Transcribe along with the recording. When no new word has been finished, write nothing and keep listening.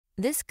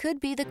This could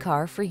be the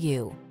car for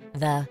you.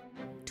 The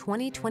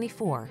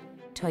 2024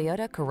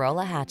 Toyota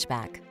Corolla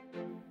Hatchback.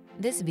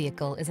 This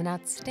vehicle is an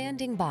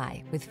outstanding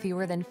buy with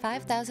fewer than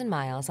 5,000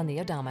 miles on the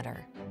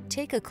odometer.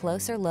 Take a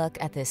closer look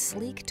at this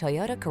sleek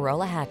Toyota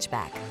Corolla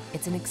Hatchback.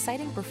 It's an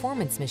exciting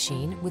performance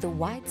machine with a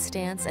wide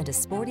stance and a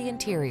sporty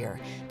interior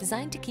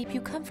designed to keep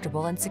you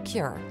comfortable and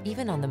secure,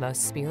 even on the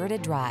most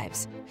spirited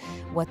drives.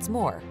 What's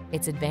more,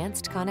 its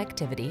advanced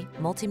connectivity,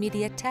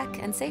 multimedia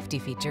tech, and safety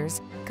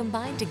features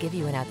combine to give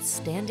you an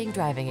outstanding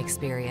driving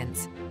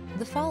experience.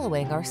 The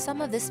following are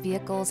some of this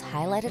vehicle's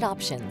highlighted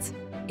options: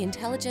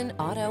 intelligent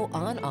auto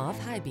on-off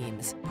high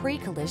beams,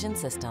 pre-collision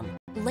system,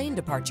 lane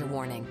departure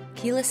warning,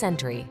 keyless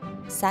entry,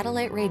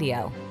 satellite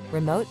radio,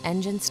 remote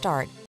engine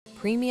start,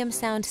 premium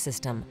sound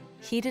system,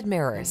 heated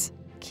mirrors,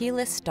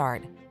 keyless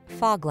start,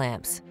 fog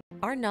lamps.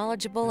 Our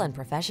knowledgeable and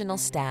professional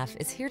staff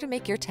is here to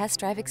make your test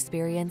drive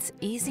experience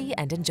easy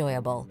and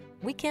enjoyable.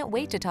 We can't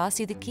wait to toss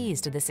you the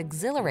keys to this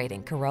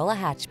exhilarating Corolla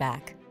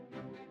Hatchback.